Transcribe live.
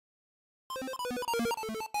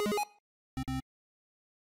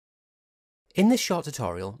In this short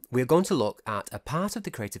tutorial, we are going to look at a part of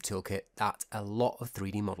the Creative Toolkit that a lot of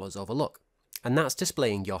 3D modelers overlook, and that's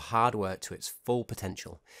displaying your hard work to its full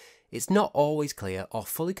potential. It's not always clear or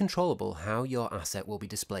fully controllable how your asset will be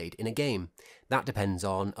displayed in a game. That depends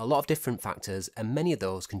on a lot of different factors, and many of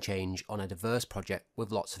those can change on a diverse project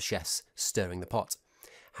with lots of chefs stirring the pot.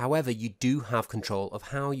 However, you do have control of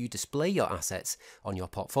how you display your assets on your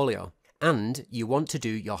portfolio. And you want to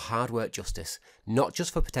do your hard work justice, not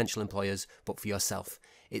just for potential employers, but for yourself.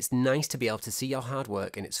 It's nice to be able to see your hard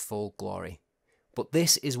work in its full glory. But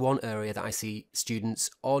this is one area that I see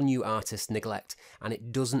students or new artists neglect, and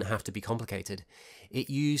it doesn't have to be complicated. It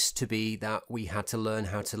used to be that we had to learn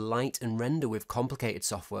how to light and render with complicated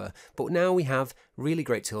software, but now we have really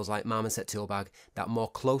great tools like Marmoset Toolbag that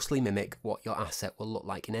more closely mimic what your asset will look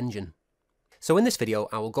like in Engine. So in this video,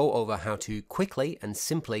 I will go over how to quickly and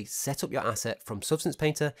simply set up your asset from Substance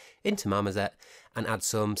Painter into Marmoset and add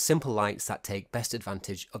some simple lights that take best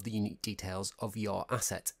advantage of the unique details of your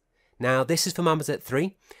asset. Now this is for Marmoset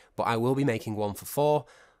 3, but I will be making one for 4,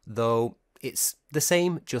 though it's the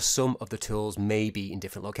same, just some of the tools may be in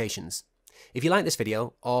different locations. If you like this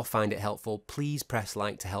video or find it helpful, please press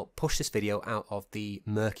like to help push this video out of the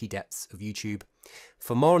murky depths of YouTube.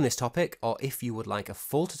 For more on this topic, or if you would like a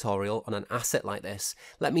full tutorial on an asset like this,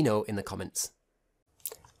 let me know in the comments.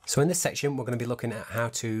 So in this section, we're going to be looking at how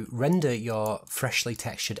to render your freshly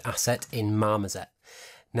textured asset in Marmoset.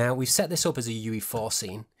 Now we've set this up as a UE4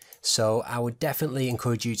 scene, so I would definitely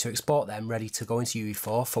encourage you to export them ready to go into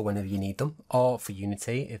UE4 for whenever you need them, or for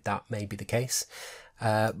Unity if that may be the case.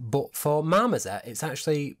 But for Marmoset, it's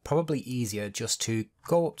actually probably easier just to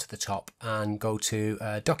go up to the top and go to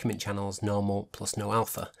Document Channels, Normal plus No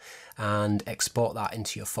Alpha, and export that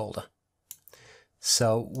into your folder.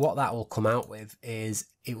 So what that will come out with is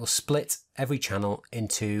it will split every channel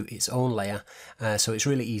into its own layer, so it's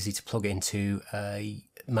really easy to plug into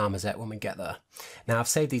Marmoset when we get there. Now I've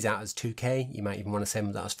saved these out as 2K, you might even want to save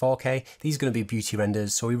them out as 4K. These are going to be beauty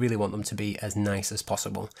renders, so we really want them to be as nice as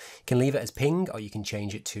possible. You can leave it as ping, or you can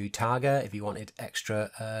change it to Targa if you wanted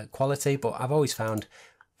extra quality, but I've always found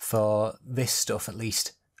for this stuff at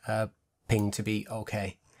least ping to be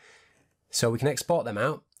okay. So we can export them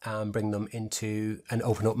out and bring them into and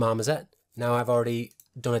open up Marmoset. Now I've already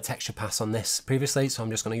done a texture pass on this previously, so I'm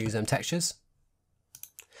just going to use them textures.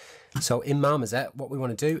 So in Marmoset, what we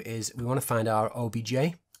want to do is we want to find our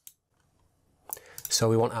OBJ. So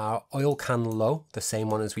we want our oil can low, the same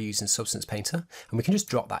one as we use in Substance Painter, and we can just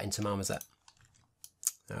drop that into Marmoset.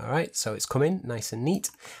 All right, so it's come in nice and neat,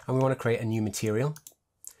 and we want to create a new material.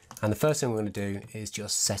 And the first thing we're going to do is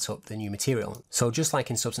just set up the new material. So just like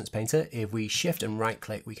in Substance Painter, if we shift and right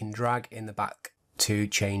click, we can drag in the back to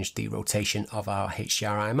change the rotation of our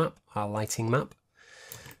HDRI map, our lighting map.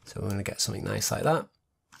 So we're going to get something nice like that.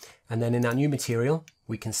 And then in our new material,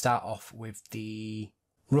 we can start off with the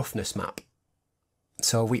roughness map.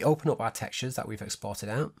 So we open up our textures that we've exported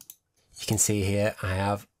out. You can see here I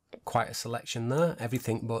have quite a selection there,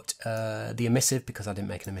 everything but the emissive, because I didn't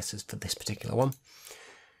make an emissive for this particular one.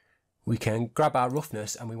 We can grab our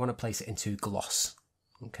roughness and we want to place it into gloss.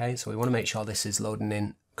 Okay, so we want to make sure this is loading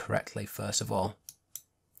in correctly first of all.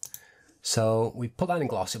 So we put that in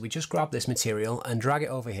gloss. If we just grab this material and drag it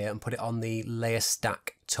over here and put it on the layer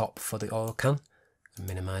stack top for the oil can and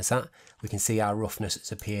minimize that, we can see our roughness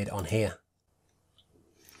has appeared on here.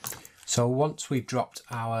 So once we've dropped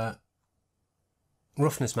our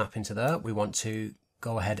roughness map into there, we want to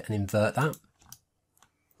go ahead and invert that.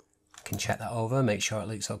 Can check that over, make sure it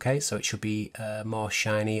looks okay. So it should be more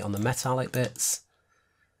shiny on the metallic bits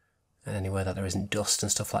and anywhere that there isn't dust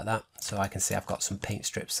and stuff like that. So I can see I've got some paint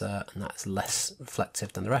strips there, and that's less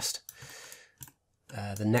reflective than the rest.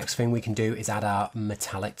 The next thing we can do is add our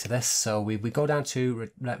metallic to this. So we go down to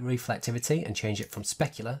reflectivity and change it from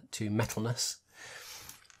specular to metalness.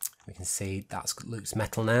 We can see that looks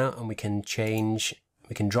metal now, and we can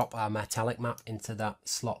drop our metallic map into that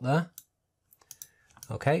slot there.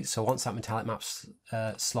 Okay, so once that metallic map's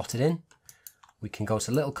slotted in, we can go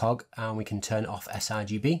to little cog and we can turn off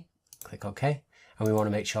sRGB. Click OK, and we want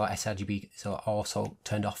to make sure sRGB is also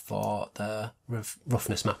turned off for the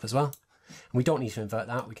roughness map as well. And we don't need to invert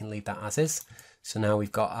that, we can leave that as is. So now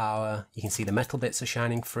we've got our, you can see the metal bits are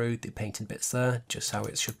shining through, the painted bits there, just how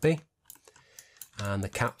it should be. And the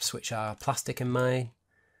caps, which are plastic in mine,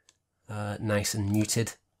 nice and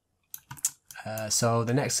muted. So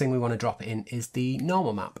the next thing we want to drop in is the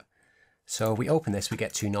normal map. So we open this, we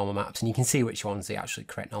get two normal maps, and you can see which one's the actually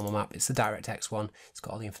correct normal map. It's the DirectX one. It's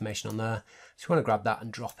got all the information on there. So you want to grab that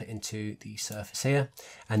and drop it into the surface here.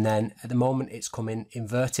 And then at the moment it's coming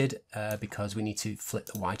inverted because we need to flip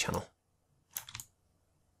the Y channel.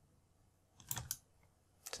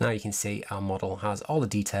 So now you can see our model has all the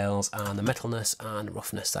details and the metalness and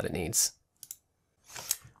roughness that it needs.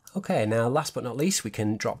 Okay, now last but not least, we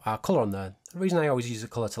can drop our colour on there. The reason I always use the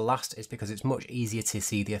colour to last is because it's much easier to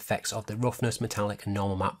see the effects of the roughness, metallic and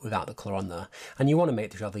normal map without the colour on there. And you want to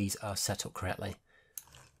make sure these are set up correctly.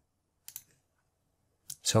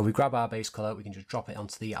 So we grab our base colour, we can just drop it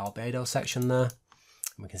onto the albedo section there.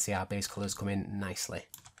 And we can see our base colours come in nicely.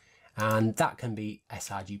 And that can be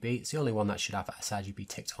sRGB. It's the only one that should have sRGB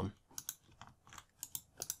ticked on.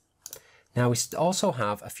 Now we also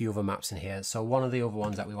have a few other maps in here. So one of the other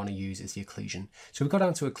ones that we want to use is the occlusion. So we go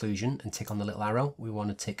down to occlusion and tick on the little arrow. We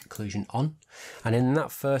want to tick occlusion on. And in that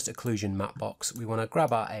first occlusion map box, we want to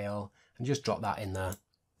grab our AO and just drop that in there.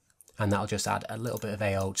 And that'll just add a little bit of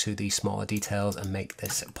AO to the smaller details and make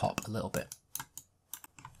this pop a little bit.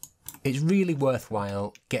 It's really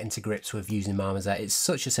worthwhile getting to grips with using Marmoset. It's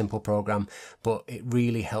such a simple program, but it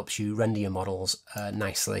really helps you render your models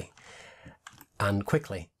nicely and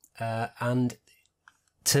quickly. And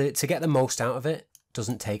to get the most out of it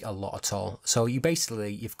doesn't take a lot at all. So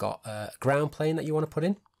you've got a ground plane that you want to put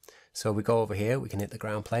in. So we go over here, we can hit the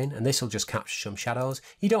ground plane, and this will just capture some shadows.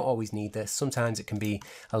 You don't always need this. Sometimes it can be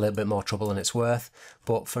a little bit more trouble than it's worth,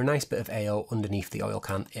 but for a nice bit of AO underneath the oil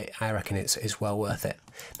can, I reckon it's well worth it.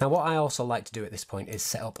 Now what I also like to do at this point is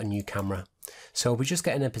set up a new camera. So we just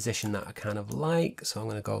get in a position that I kind of like. So I'm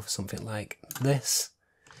going to go for something like this.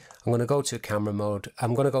 I'm going to go to camera mode.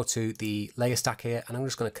 I'm going to go to the layer stack here, and I'm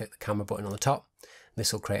just going to click the camera button on the top.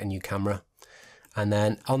 This will create a new camera. And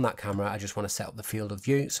then on that camera, I just want to set up the field of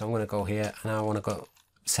view. So I'm going to go here and I want to go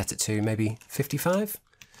set it to maybe 55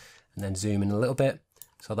 and then zoom in a little bit.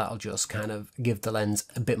 So that'll just kind of give the lens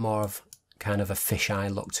a bit more of kind of a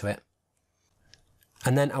fisheye look to it.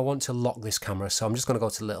 And then I want to lock this camera. So I'm just going to go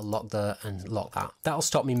to the little lock there and lock that. That'll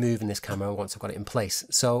stop me moving this camera once I've got it in place.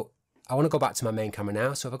 So I want to go back to my main camera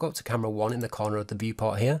now. So if I go up to camera 1 in the corner of the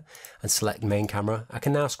viewport here and select main camera, I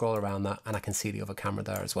can now scroll around that and I can see the other camera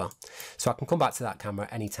there as well. So I can come back to that camera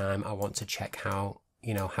anytime I want to check how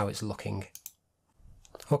it's looking.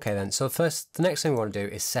 Okay then, so the next thing we want to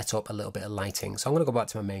do is set up a little bit of lighting. So I'm going to go back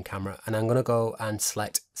to my main camera and I'm going to go and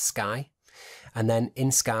select sky. And then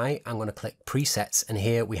in sky, I'm going to click presets. And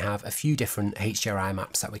here we have a few different HDRI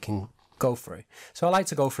maps that we can go through. So I like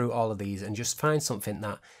to go through all of these and just find something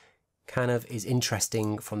that kind of is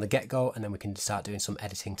interesting from the get-go, and then we can start doing some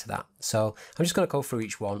editing to that. So I'm just going to go through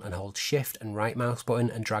each one and hold shift and right mouse button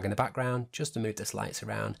and drag in the background just to move the lights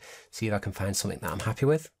around, see if I can find something that I'm happy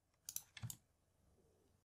with.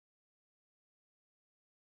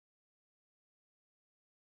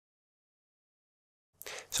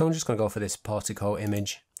 So I'm just going to go for this portico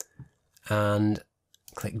image and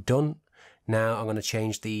click done. Now I'm going to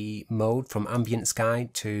change the mode from ambient sky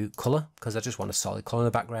to colour because I just want a solid colour in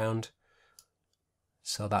the background,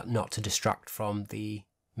 so that not to distract from the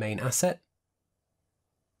main asset.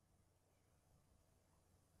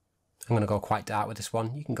 I'm going to go quite dark with this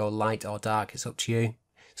one. You can go light or dark, it's up to you.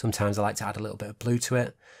 Sometimes I like to add a little bit of blue to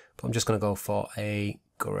it, but I'm just going to go for a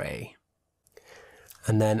grey.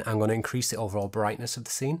 And then I'm going to increase the overall brightness of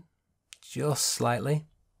the scene just slightly.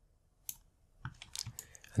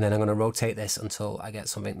 And then I'm going to rotate this until I get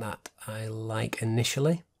something that I like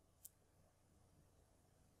initially.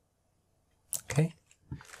 Okay.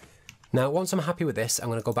 Now, once I'm happy with this, I'm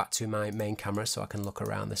going to go back to my main camera so I can look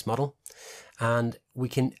around this model. And we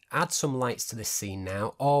can add some lights to this scene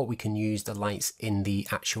now, or we can use the lights in the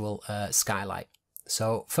actual skylight.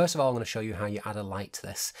 So first of all, I'm going to show you how you add a light to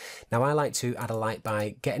this. Now, I like to add a light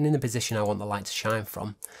by getting in the position I want the light to shine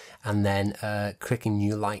from, and then clicking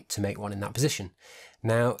new light to make one in that position.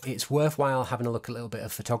 Now, it's worthwhile having a look at a little bit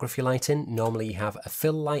of photography lighting. Normally you have a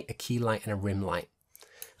fill light, a key light, and a rim light.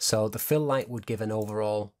 So the fill light would give an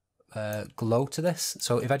overall glow to this.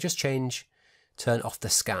 So if I just turn off the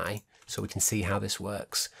sky so we can see how this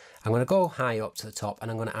works. I'm going to go high up to the top and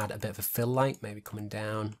I'm going to add a bit of a fill light, maybe coming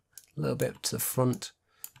down a little bit to the front,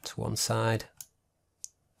 to one side.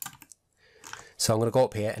 So I'm going to go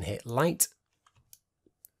up here and hit light.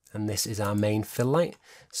 And this is our main fill light.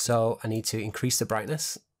 So I need to increase the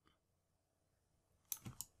brightness.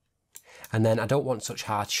 And then I don't want such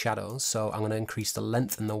hard shadows, so I'm going to increase the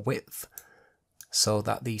length and the width so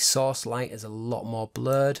that the source light is a lot more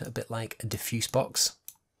blurred, a bit like a diffuse box.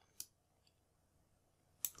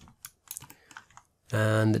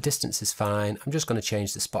 And the distance is fine. I'm just going to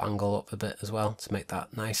change the spot angle up a bit as well to make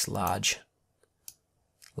that nice large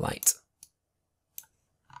light.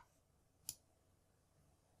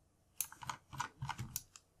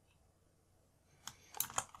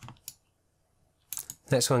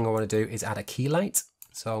 Next thing I want to do is add a key light.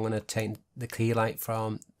 So I'm going to take the key light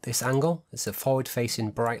from this angle. It's a forward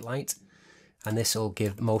facing bright light, and this will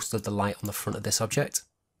give most of the light on the front of this object.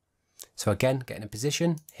 So again, get in a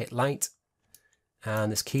position, hit light,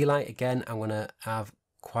 and this key light, again, I'm going to have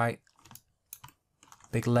quite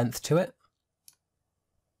big length to it.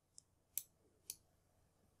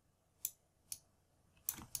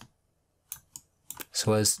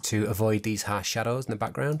 So as to avoid these harsh shadows in the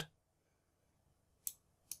background.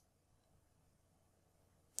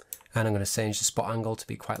 And I'm going to change the spot angle to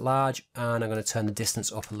be quite large, and I'm going to turn the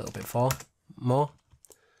distance up a little bit more.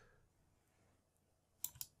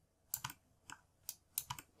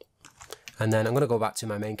 And then I'm going to go back to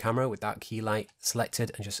my main camera with that key light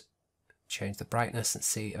selected and just change the brightness and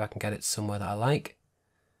see if I can get it somewhere that I like.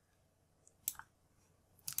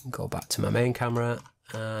 Go back to my main camera,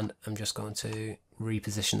 and I'm just going to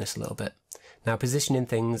reposition this a little bit. Now, positioning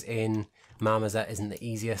things in Marmoset isn't the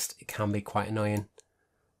easiest. It can be quite annoying.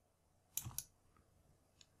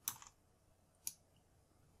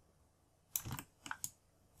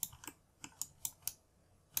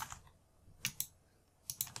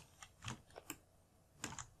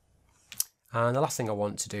 And the last thing I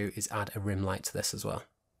want to do is add a rim light to this as well.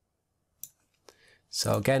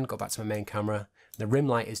 So again, go back to my main camera. The rim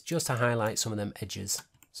light is just to highlight some of them edges.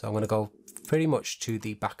 So I'm going to go pretty much to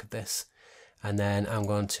the back of this, and then I'm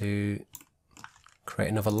going to create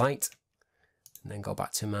another light, and then go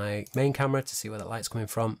back to my main camera to see where that light's coming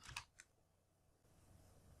from.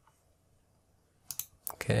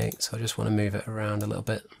 Okay, so I just want to move it around a little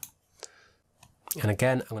bit. And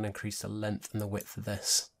again, I'm going to increase the length and the width of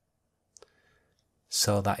this,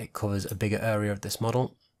 so that it covers a bigger area of this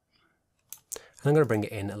model. And I'm going to bring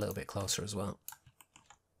it in a little bit closer as well,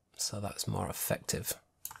 so that's more effective.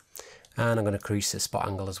 And I'm going to increase the spot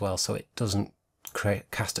angle as well, so it doesn't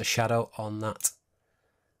cast a shadow on that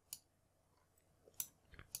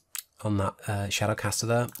shadow caster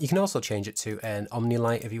there. You can also change it to an omni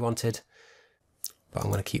light if you wanted, but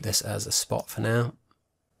I'm going to keep this as a spot for now.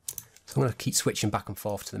 So I'm going to keep switching back and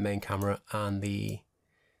forth to the main camera and the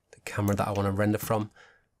camera that I want to render from.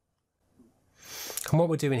 And what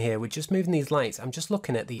we're doing here, we're just moving these lights. I'm just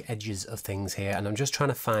looking at the edges of things here, and I'm just trying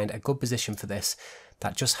to find a good position for this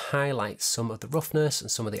that just highlights some of the roughness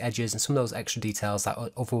and some of the edges and some of those extra details that are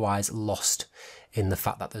otherwise lost in the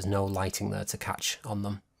fact that there's no lighting there to catch on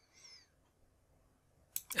them.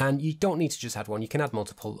 And you don't need to just add one, you can add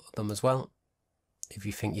multiple of them as well if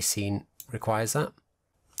you think your scene requires that.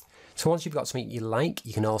 So once you've got something you like,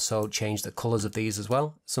 you can also change the colours of these as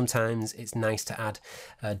well. Sometimes it's nice to add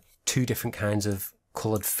two different kinds of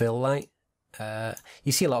coloured fill light.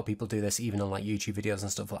 You see a lot of people do this even on like YouTube videos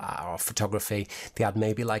and stuff like that, or photography. They add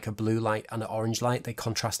maybe like a blue light and an orange light. They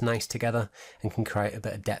contrast nice together and can create a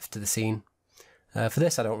bit of depth to the scene. For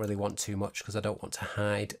this, I don't really want too much because I don't want to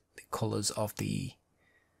hide the colours of the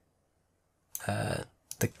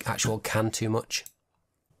actual can too much.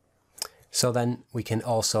 So then we can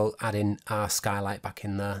also add in our skylight back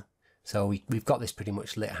in there. So we've got this pretty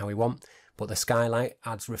much lit how we want, but the skylight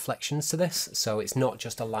adds reflections to this. So it's not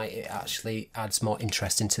just a light, it actually adds more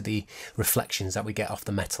interest into the reflections that we get off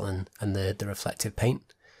the metal and the reflective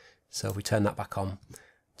paint. So if we turn that back on,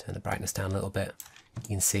 turn the brightness down a little bit, you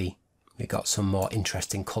can see we've got some more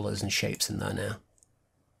interesting colours and shapes in there now.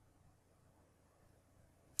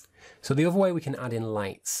 So the other way we can add in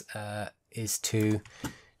lights is to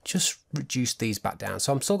just reduce these back down.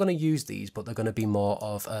 So I'm still going to use these, but they're going to be more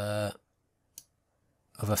of a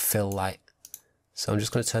fill light. So I'm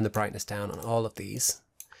just going to turn the brightness down on all of these,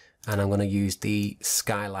 and I'm going to use the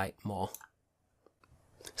skylight more.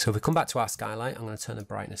 So if we come back to our skylight, I'm going to turn the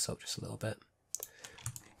brightness up just a little bit,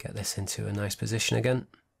 get this into a nice position again.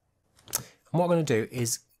 And what I'm going to do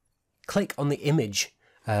is click on the image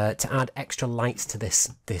to add extra lights to this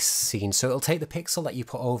scene. So it'll take the pixel that you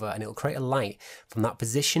put over and it'll create a light from that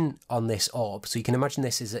position on this orb. So you can imagine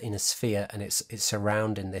this is in a sphere and it's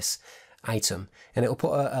surrounding this item, and it'll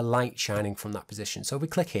put a light shining from that position. So if we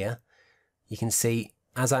click here, you can see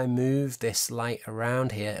as I move this light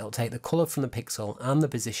around here, it'll take the color from the pixel and the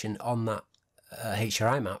position on that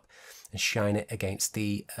HRI map and shine it against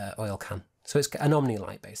the oil can. So it's an omni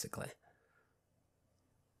light basically.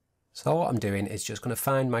 So what I'm doing is just going to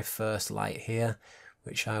find my first light here,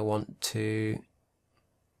 which I want to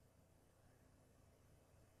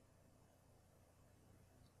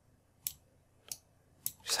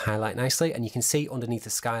just highlight nicely, and you can see underneath the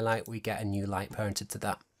skylight we get a new light parented to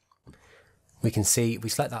that. We can see if we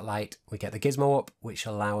select that light, we get the gizmo up, which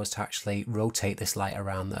allows us to actually rotate this light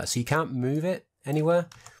around there. So you can't move it anywhere,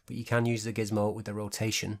 but you can use the gizmo with the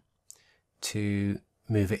rotation to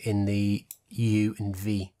move it in the U and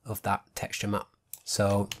V of that texture map.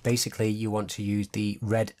 So basically you want to use the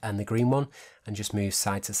red and the green one and just move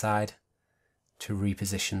side to side to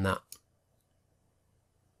reposition that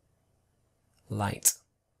light.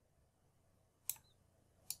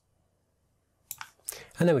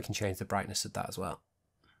 And then we can change the brightness of that as well.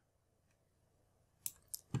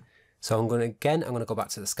 So I'm going to go back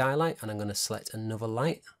to the skylight and I'm going to select another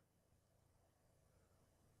light.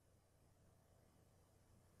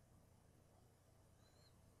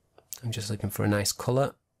 I'm just looking for a nice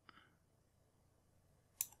colour.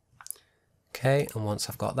 Okay, and once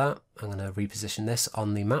I've got that, I'm going to reposition this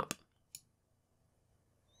on the map.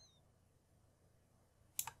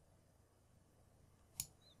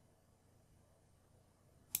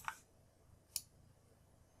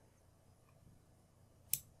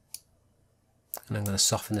 And I'm going to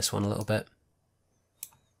soften this one a little bit.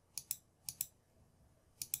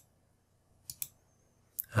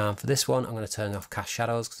 And for this one, I'm going to turn off cast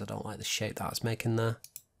shadows because I don't like the shape that it's making there.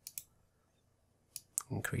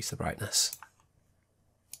 Increase the brightness.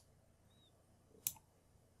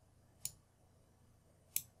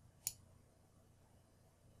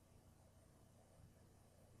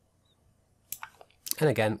 And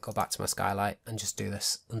again, go back to my skylight and just do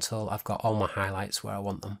this until I've got all my highlights where I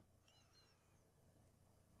want them.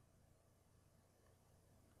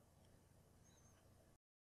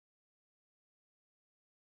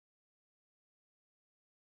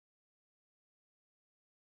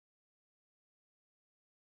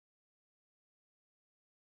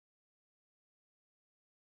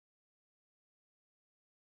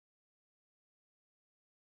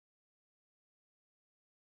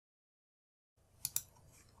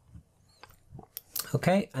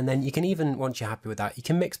 Okay, and then you can even, once you're happy with that, you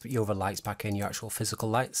can mix your other lights back in, your actual physical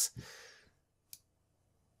lights.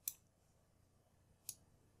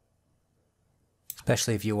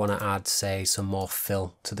 Especially if you want to add, say, some more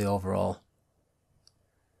fill to the overall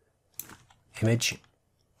image.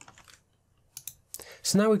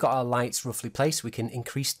 So now we've got our lights roughly placed, we can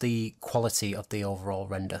increase the quality of the overall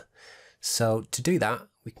render. So to do that,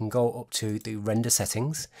 we can go up to the render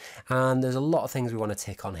settings, and there's a lot of things we want to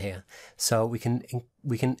tick on here. So we can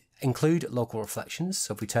include local reflections.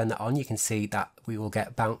 So if we turn that on, you can see that we will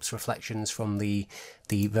get bounce reflections from the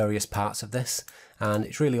various parts of this, and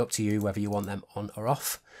it's really up to you whether you want them on or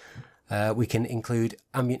off. We can include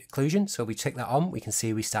ambient occlusion. So if we tick that on, we can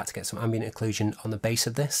see we start to get some ambient occlusion on the base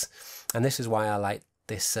of this, and this is why I like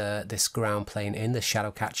this ground plane in, this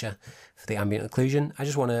shadow catcher for the ambient occlusion. I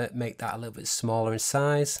just want to make that a little bit smaller in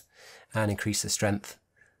size and increase the strength.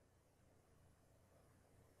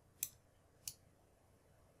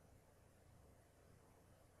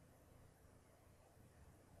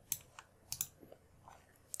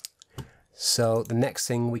 So the next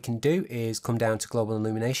thing we can do is come down to global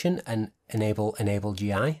illumination and enable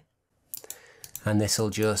GI, and this will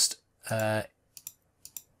just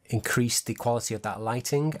increase the quality of that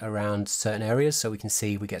lighting around certain areas, so we can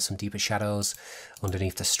see we get some deeper shadows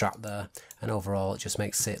underneath the strap there, and overall it just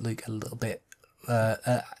makes it look a little bit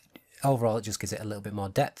overall it just gives it a little bit more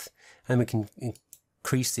depth, and we can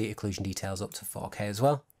increase the occlusion details up to 4K as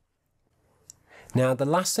well. Now the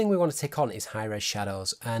last thing we want to tick on is high res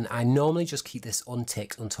shadows, and I normally just keep this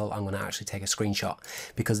unticked until I'm going to actually take a screenshot,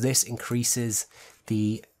 because this increases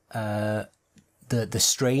the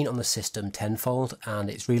strain on the system tenfold, and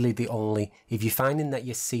it's really the only, if you're finding that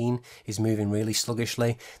your scene is moving really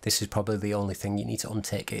sluggishly, this is probably the only thing you need to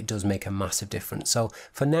untick. It does make a massive difference. So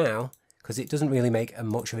for now, because it doesn't really make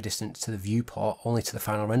much of a distance to the viewport, only to the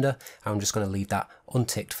final render, I'm just going to leave that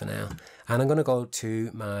unticked for now. And I'm going to go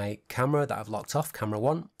to my camera that I've locked off, camera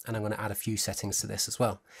 1, and I'm going to add a few settings to this as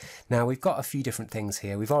well. Now we've got a few different things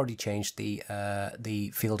here. We've already changed the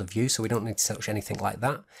field of view, so we don't need to touch anything like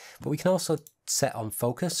that. But we can also set on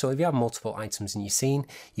focus. So if you have multiple items in your scene,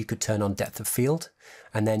 you could turn on depth of field,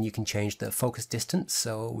 and then you can change the focus distance.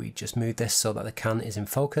 So we just move this so that the can is in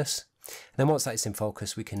focus. And then once that is in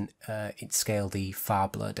focus, we can scale the far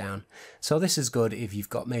blur down. So this is good if you've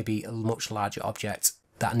got maybe a much larger object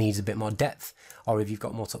that needs a bit more depth, or if you've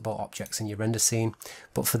got multiple objects in your render scene.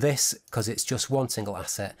 But for this, because it's just one single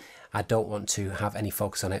asset, I don't want to have any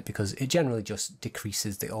focus on it, because it generally just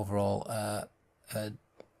decreases the overall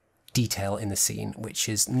detail in the scene, which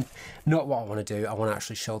is not what I want to do. I want to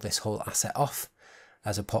actually show this whole asset off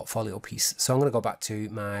as a portfolio piece. So I'm going to go back to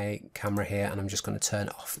my camera here, and I'm just going to turn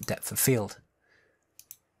off depth of field.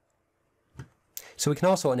 So we can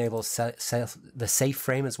also enable the safe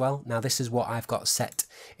frame as well. Now this is what I've got set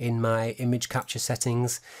in my image capture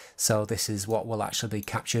settings. So this is what will actually be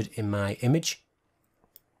captured in my image.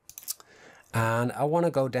 And I want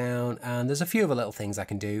to go down, and there's a few other little things I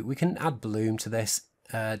can do. We can add bloom to this,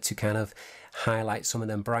 to kind of highlight some of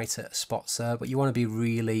them brighter spots there, but you want to be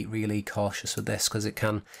really, really cautious with this because it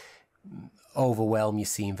can overwhelm your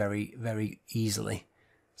scene very, very easily.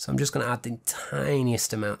 So I'm just going to add the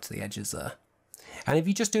tiniest amount to the edges there. And if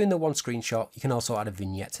you're just doing the one screenshot, you can also add a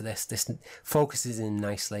vignette to this. This focuses in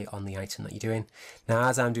nicely on the item that you're doing. Now,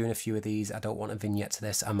 as I'm doing a few of these, I don't want a vignette to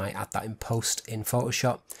this. I might add that in post in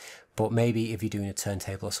Photoshop, but maybe if you're doing a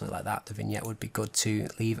turntable or something like that, the vignette would be good to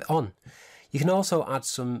leave on. You can also add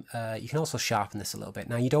some, you can also sharpen this a little bit.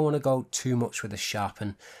 Now, you don't want to go too much with the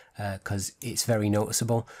sharpen because it's very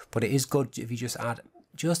noticeable, but it is good if you just add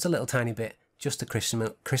just a little tiny bit just to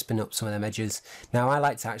crispen up some of them edges. Now, I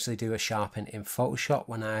like to actually do a sharpen in Photoshop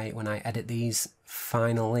when I edit these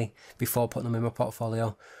finally before putting them in my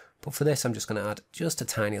portfolio. But for this, I'm just going to add just a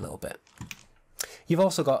tiny little bit. You've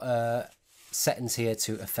also got settings here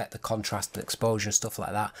to affect the contrast and exposure and stuff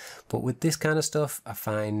like that. But with this kind of stuff, I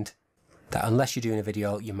find that unless you're doing a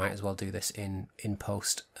video, you might as well do this in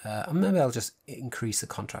post. And maybe I'll just increase the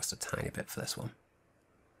contrast a tiny bit for this one.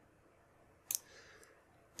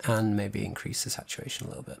 And maybe increase the saturation a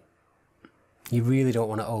little bit. You really don't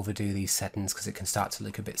want to overdo these settings because it can start to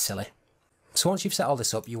look a bit silly. So once you've set all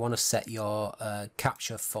this up, you want to set your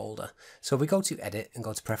capture folder. So if we go to edit and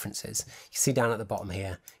go to preferences, you see down at the bottom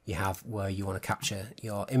here, you have where you want to capture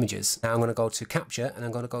your images. Now I'm going to go to capture and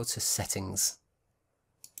I'm going to go to settings.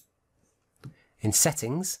 In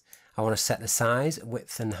settings, I want to set the size,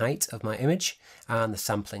 width and height of my image and the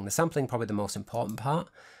sampling. The sampling probably the most important part.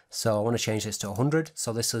 So I want to change this to 100.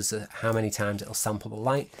 So this is how many times it'll sample the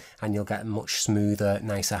light and you'll get a much smoother,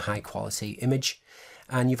 nicer, high quality image.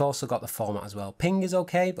 And you've also got the format as well. Ping is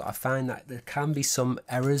okay, but I find that there can be some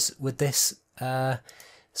errors with this.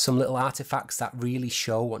 Some little artifacts that really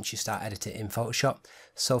show once you start editing in Photoshop.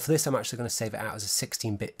 So for this, I'm actually going to save it out as a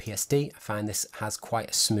 16-bit PSD. I find this has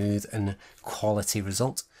quite a smooth and quality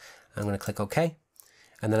result. I'm going to click OK.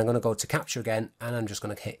 And then I'm going to go to capture again, and I'm just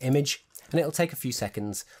going to hit image. And it'll take a few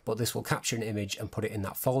seconds, but this will capture an image and put it in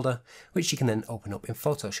that folder, which you can then open up in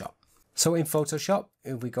Photoshop. So in Photoshop,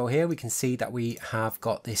 if we go here, we can see that we have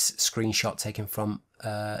got this screenshot taken from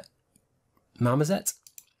Marmoset.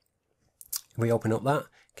 If we open up that,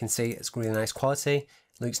 you can see it's really nice quality.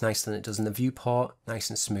 It looks nicer than it does in the viewport, nice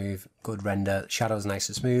and smooth, good render, shadows nice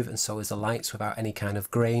and smooth, and so is the lights without any kind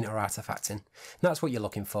of grain or artifacting. And that's what you're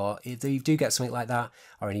looking for. If you do get something like that,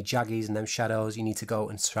 or any jaggies and them shadows, you need to go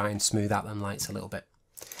and try and smooth out them lights a little bit.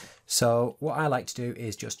 So what I like to do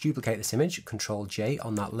is just duplicate this image, Control J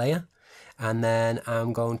on that layer, and then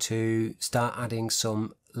I'm going to start adding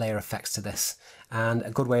some layer effects to this. And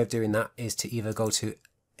a good way of doing that is to either go to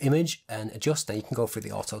image and adjust. Now you can go through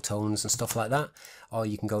the auto tones and stuff like that, or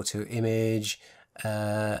you can go to image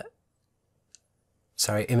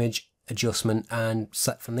image adjustment and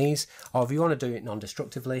select from these, or if you want to do it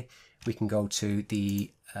non-destructively, we can go to the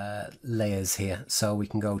layers here. So we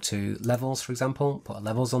can go to levels, for example, put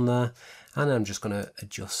levels on there, and I'm just going to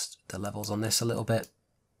adjust the levels on this a little bit,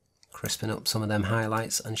 crisping up some of them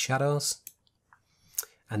highlights and shadows.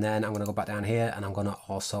 And then I'm going to go back down here and I'm going to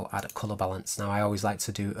also add a color balance. Now I always like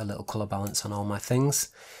to do a little color balance on all my things.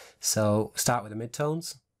 So start with the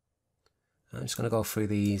midtones. I'm just going to go through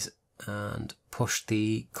these and push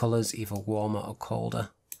the colors either warmer or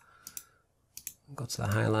colder. Go to the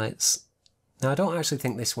highlights. Now I don't actually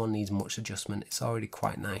think this one needs much adjustment. It's already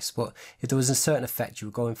quite nice, but if there was a certain effect you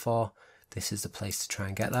were going for, this is the place to try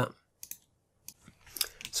and get that.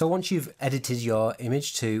 So once you've edited your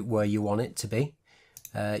image to where you want it to be,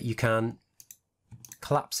 you can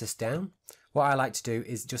collapse this down. What I like to do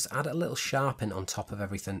is just add a little sharpen on top of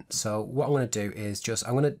everything. So what I'm going to do is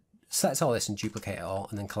I'm going to select all this and duplicate it all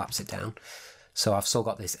and then collapse it down. So I've still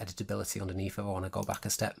got this editability underneath if I want to go back a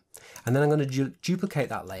step. And then I'm going to duplicate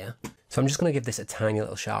that layer. So I'm just going to give this a tiny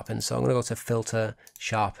little sharpen. So I'm going to go to filter,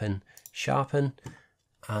 sharpen, sharpen.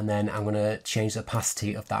 And then I'm going to change the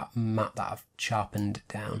opacity of that map that I've sharpened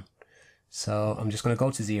down. So I'm just going to go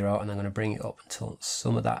to 0 and I'm going to bring it up until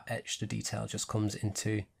some of that extra detail just comes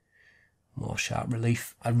into more sharp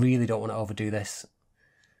relief. I really don't want to overdo this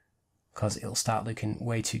because it'll start looking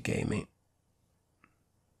way too gamey.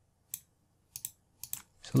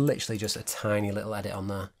 So literally just a tiny little edit on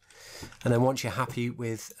there. And then once you're happy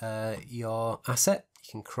with your asset,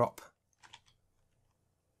 you can crop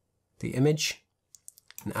the image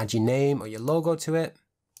and add your name or your logo to it.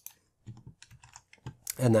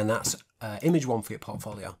 And then that's image 1 for your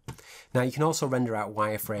portfolio. Now you can also render out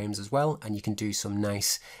wireframes as well, and you can do some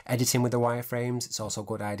nice editing with the wireframes. It's also a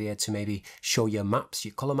good idea to maybe show your maps,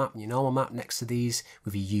 your color map and your normal map next to these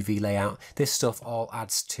with your UV layout. This stuff all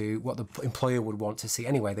adds to what the employer would want to see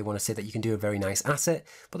anyway. They want to see that you can do a very nice asset,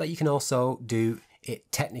 but that you can also do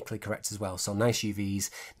it technically corrects as well. So nice UVs,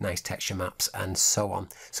 nice texture maps, and so on.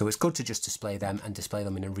 So it's good to just display them and display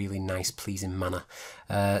them in a really nice, pleasing manner.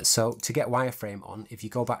 So to get wireframe on, if you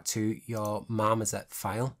go back to your Marmoset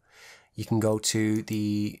file, you can go to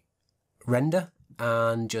the render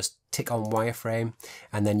and just tick on wireframe,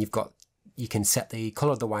 and then you can set the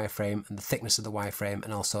color of the wireframe and the thickness of the wireframe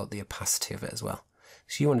and also the opacity of it as well.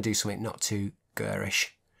 So you want to do something not too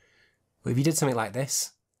garish. But if you did something like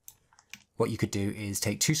this, what you could do is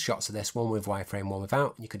take 2 shots of this, one with wireframe, one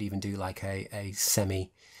without. You could even do like a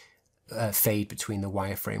semi fade between the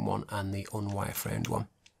wireframe one and the unwireframed one.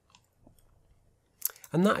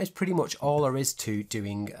 And that is pretty much all there is to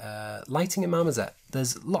doing lighting in Marmoset.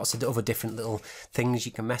 There's lots of other different little things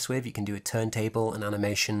you can mess with. You can do a turntable and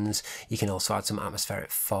animations. You can also add some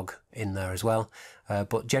atmospheric fog in there as well.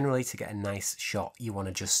 But generally, to get a nice shot, you want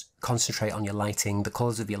to just concentrate on your lighting, the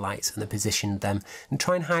colours of your lights and the position of them, and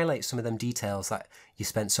try and highlight some of them details that you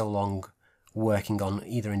spent so long working on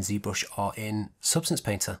either in ZBrush or in Substance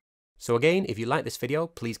Painter. So again, if you like this video,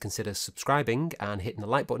 please consider subscribing and hitting the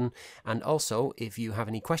like button. And also, if you have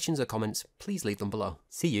any questions or comments, please leave them below.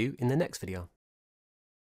 See you in the next video.